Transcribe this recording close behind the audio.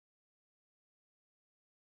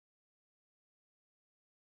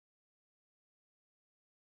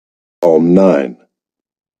Psalm 9.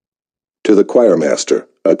 To the choirmaster,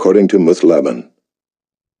 according to MATHFINITY,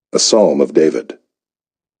 a psalm of David.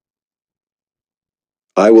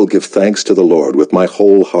 I will give thanks to the Lord with my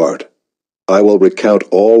whole heart. I will recount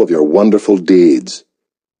all of your wonderful deeds.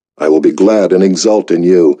 I will be glad and exult in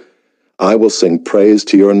you. I will sing praise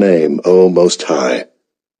to your name, O Most High.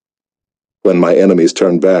 When my enemies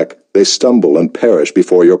turn back, they stumble and perish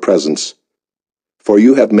before your presence. For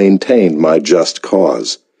you have maintained my just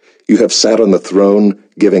cause. You have sat on the throne,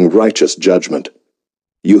 giving righteous judgment.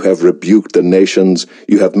 You have rebuked the nations.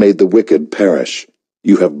 You have made the wicked perish.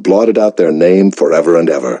 You have blotted out their name forever and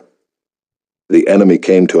ever. The enemy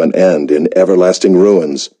came to an end in everlasting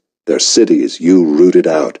ruins. Their cities you rooted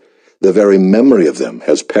out. The very memory of them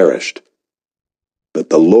has perished. But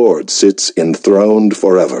the Lord sits enthroned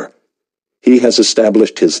forever. He has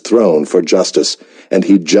established his throne for justice, and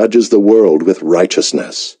he judges the world with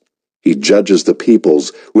righteousness. He judges the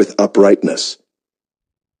peoples with uprightness.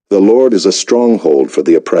 The Lord is a stronghold for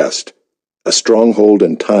the oppressed, a stronghold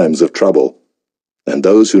in times of trouble. And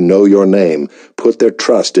those who know your name put their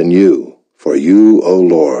trust in you, for you, O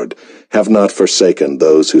Lord, have not forsaken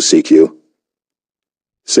those who seek you.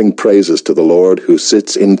 Sing praises to the Lord who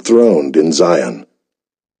sits enthroned in Zion.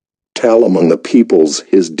 Tell among the peoples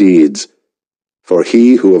his deeds, for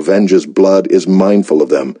he who avenges blood is mindful of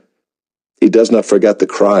them. He does not forget the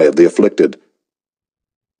cry of the afflicted.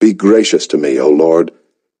 Be gracious to me, O Lord.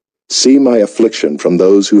 See my affliction from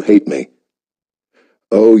those who hate me.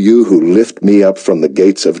 O you who lift me up from the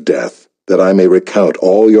gates of death, that I may recount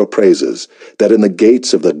all your praises, that in the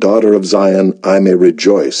gates of the daughter of Zion I may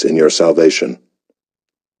rejoice in your salvation.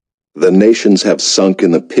 The nations have sunk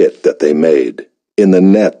in the pit that they made. In the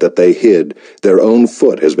net that they hid, their own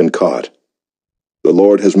foot has been caught. The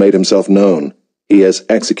Lord has made himself known. He has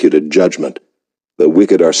executed judgment. The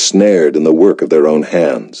wicked are snared in the work of their own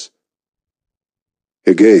hands.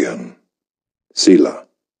 Higgaion, Selah.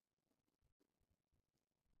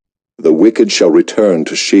 The wicked shall return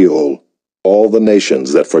to Sheol, all the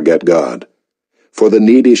nations that forget God. For the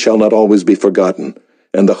needy shall not always be forgotten,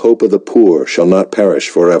 and the hope of the poor shall not perish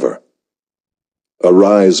forever.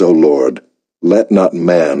 Arise, O Lord, let not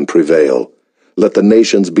man prevail. Let the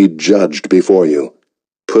nations be judged before you.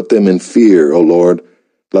 Put them in fear, O Lord.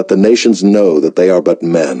 Let the nations know that they are but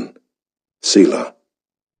men. Selah.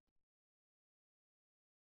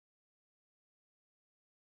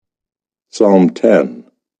 Psalm 10.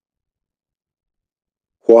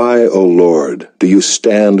 Why, O Lord, do you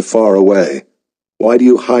stand far away? Why do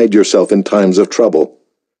you hide yourself in times of trouble?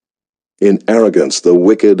 In arrogance the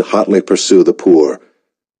wicked hotly pursue the poor.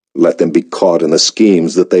 Let them be caught in the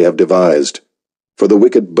schemes that they have devised. For the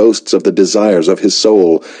wicked boasts of the desires of his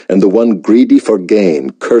soul, and the one greedy for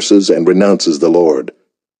gain curses and renounces the Lord.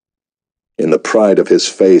 In the pride of his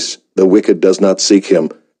face the wicked does not seek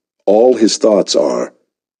him. All his thoughts are,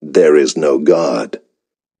 there is no God.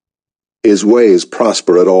 His ways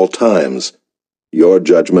prosper at all times. Your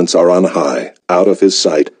judgments are on high, out of his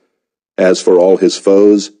sight. As for all his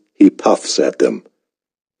foes, he puffs at them.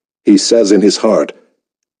 He says in his heart,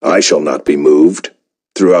 I shall not be moved.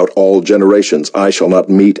 Throughout all generations I shall not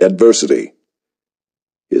meet adversity.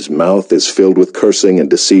 His mouth is filled with cursing and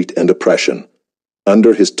deceit and oppression.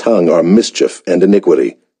 Under his tongue are mischief and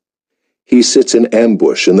iniquity. He sits in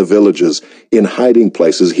ambush in the villages. In hiding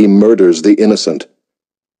places he murders the innocent.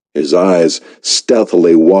 His eyes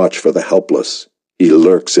stealthily watch for the helpless. He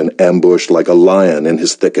lurks in ambush like a lion in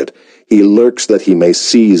his thicket. He lurks that he may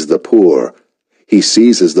seize the poor. He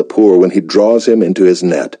seizes the poor when he draws him into his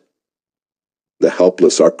net. The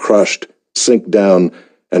helpless are crushed, sink down,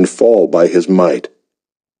 and fall by his might.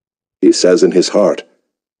 He says in his heart,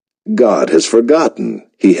 God has forgotten.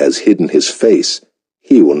 He has hidden his face.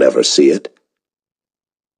 He will never see it.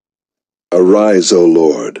 Arise, O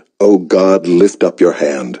Lord. O God, lift up your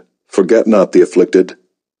hand. Forget not the afflicted.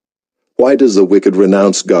 Why does the wicked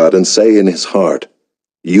renounce God and say in his heart,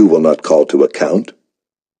 you will not call to account?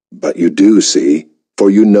 But you do see, for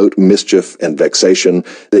you note mischief and vexation,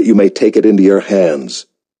 that you may take it into your hands.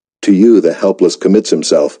 To you the helpless commits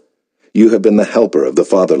himself. You have been the helper of the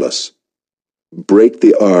fatherless. Break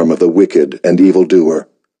the arm of the wicked and evildoer.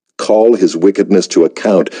 Call his wickedness to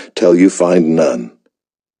account till you find none.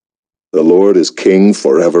 The Lord is king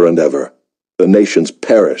forever and ever. The nations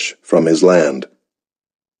perish from his land.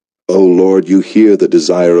 O Lord, you hear the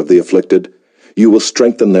desire of the afflicted. You will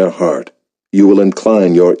strengthen their heart. You will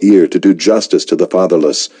incline your ear to do justice to the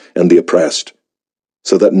fatherless and the oppressed,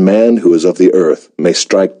 so that man who is of the earth may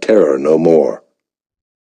strike terror no more.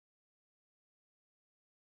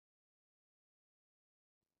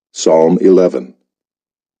 Psalm 11.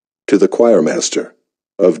 To the choirmaster,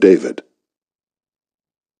 of David.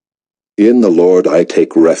 In the Lord I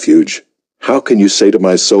take refuge. How can you say to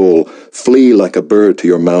my soul, flee like a bird to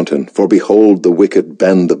your mountain, for behold, the wicked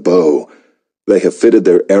bend the bow. They have fitted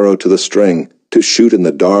their arrow to the string, to shoot in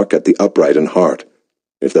the dark at the upright in heart.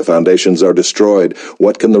 If the foundations are destroyed,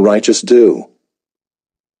 what can the righteous do?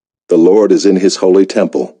 The Lord is in his holy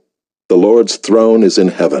temple. The Lord's throne is in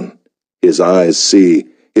heaven. His eyes see,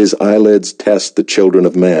 his eyelids test the children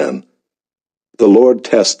of man. The Lord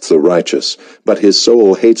tests the righteous, but his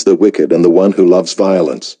soul hates the wicked and the one who loves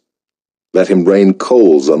violence. Let him rain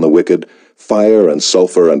coals on the wicked, fire and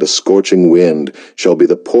sulfur and a scorching wind shall be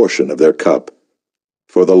the portion of their cup.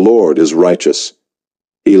 For the Lord is righteous.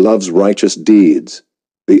 He loves righteous deeds.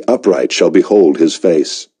 The upright shall behold his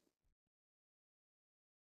face.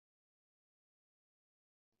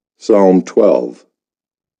 Psalm 12.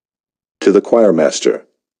 To the choirmaster,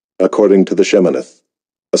 according to the Sheminith,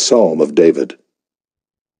 a psalm of David.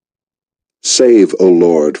 Save, O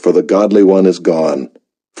Lord, for the godly one is gone,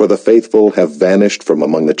 for the faithful have vanished from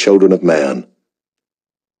among the children of man.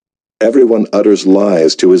 Everyone utters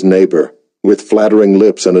lies to his neighbor. With flattering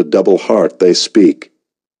lips and a double heart they speak.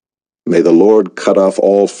 May the Lord cut off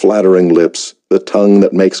all flattering lips, the tongue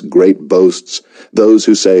that makes great boasts, those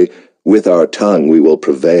who say, with our tongue we will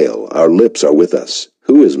prevail, our lips are with us.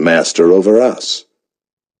 Who is master over us?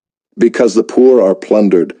 Because the poor are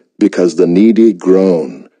plundered, because the needy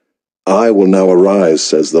groan. I will now arise,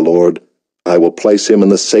 says the Lord. I will place him in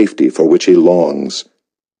the safety for which he longs.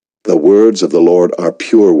 The words of the Lord are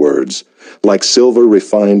pure words, like silver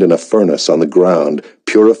refined in a furnace on the ground,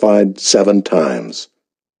 purified 7 times.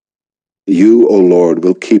 You, O Lord,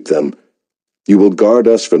 will keep them. You will guard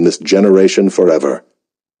us from this generation forever.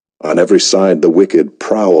 On every side the wicked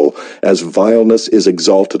prowl, as vileness is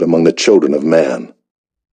exalted among the children of man.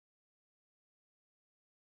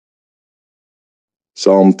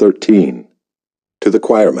 Psalm 13. To the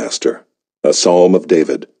choirmaster, a psalm of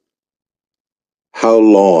David. How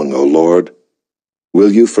long, O Lord?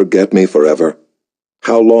 Will you forget me forever?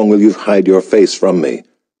 How long will you hide your face from me?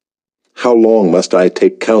 How long must I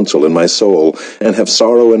take counsel in my soul, and have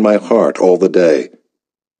sorrow in my heart all the day?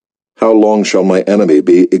 How long shall my enemy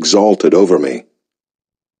be exalted over me?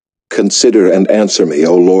 Consider and answer me,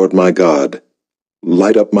 O Lord my God.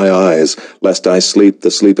 Light up my eyes, lest I sleep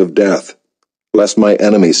the sleep of death. Lest my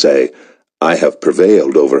enemy say, I have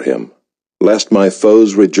prevailed over him. Lest my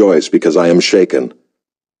foes rejoice because I am shaken.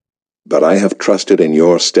 But I have trusted in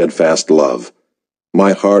your steadfast love.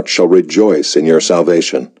 My heart shall rejoice in your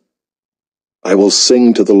salvation. I will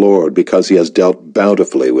sing to the Lord because he has dealt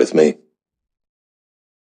bountifully with me.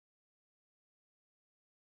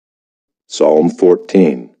 Psalm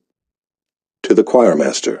 14. To the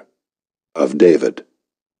choirmaster, of David.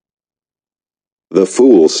 The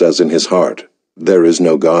fool says in his heart, there is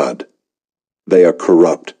no God. They are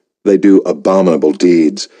corrupt, they do abominable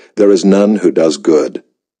deeds, there is none who does good.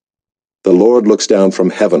 The Lord looks down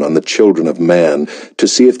from heaven on the children of man, to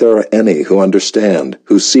see if there are any who understand,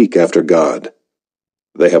 who seek after God.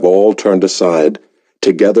 They have all turned aside,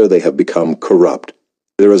 together they have become corrupt.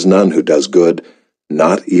 There is none who does good,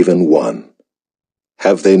 not even one.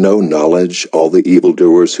 Have they no knowledge, all the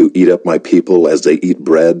evildoers who eat up my people as they eat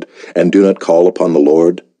bread, and do not call upon the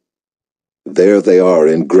Lord? There they are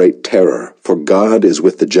in great terror, for God is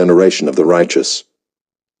with the generation of the righteous.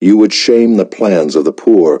 You would shame the plans of the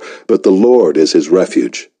poor, but the Lord is his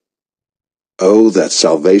refuge. Oh, that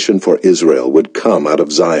salvation for Israel would come out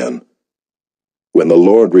of Zion. When the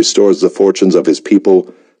Lord restores the fortunes of his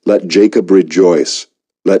people, let Jacob rejoice,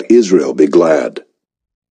 let Israel be glad.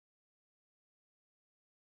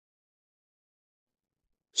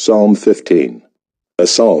 Psalm 15. A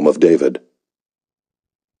psalm of David.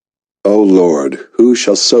 O Lord, who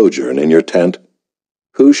shall sojourn in your tent?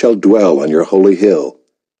 Who shall dwell on your holy hill?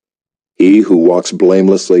 He who walks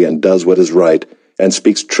blamelessly and does what is right, and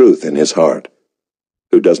speaks truth in his heart,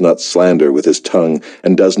 who does not slander with his tongue,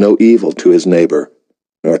 and does no evil to his neighbor,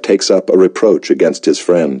 nor takes up a reproach against his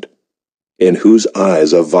friend, in whose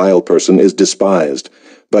eyes a vile person is despised,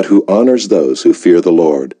 but who honors those who fear the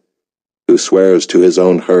Lord, who swears to his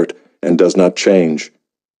own hurt and does not change,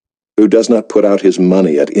 who does not put out his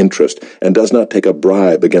money at interest and does not take a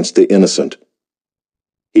bribe against the innocent.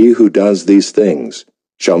 He who does these things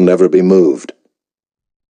shall never be moved.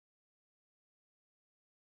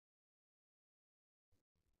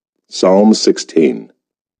 Psalm 16.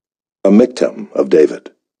 A Miktam of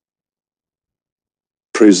David.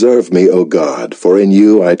 Preserve me, O God, for in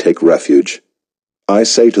you I take refuge. I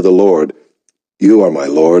say to the Lord, you are my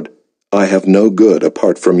Lord. I have no good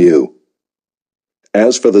apart from you.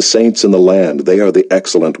 As for the saints in the land, they are the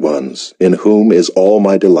excellent ones, in whom is all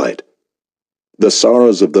my delight. The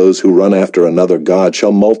sorrows of those who run after another god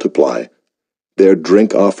shall multiply. Their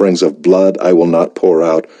drink offerings of blood I will not pour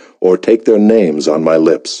out, or take their names on my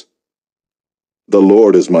lips. The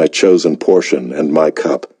Lord is my chosen portion and my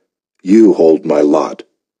cup. You hold my lot.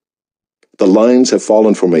 The lines have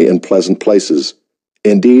fallen for me in pleasant places.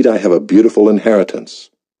 Indeed, I have a beautiful inheritance.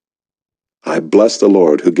 I bless the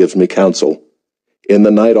Lord who gives me counsel. In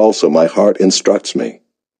the night also my heart instructs me.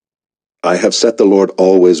 I have set the Lord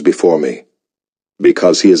always before me.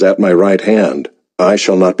 Because he is at my right hand, I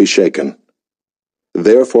shall not be shaken.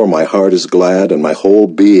 Therefore my heart is glad, and my whole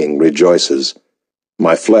being rejoices.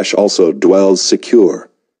 My flesh also dwells secure.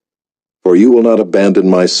 For you will not abandon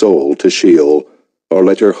my soul to Sheol, or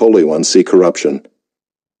let your Holy One see corruption.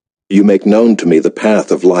 You make known to me the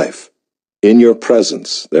path of life. In your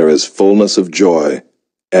presence there is fullness of joy.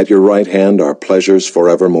 At your right hand are pleasures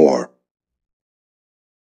forevermore.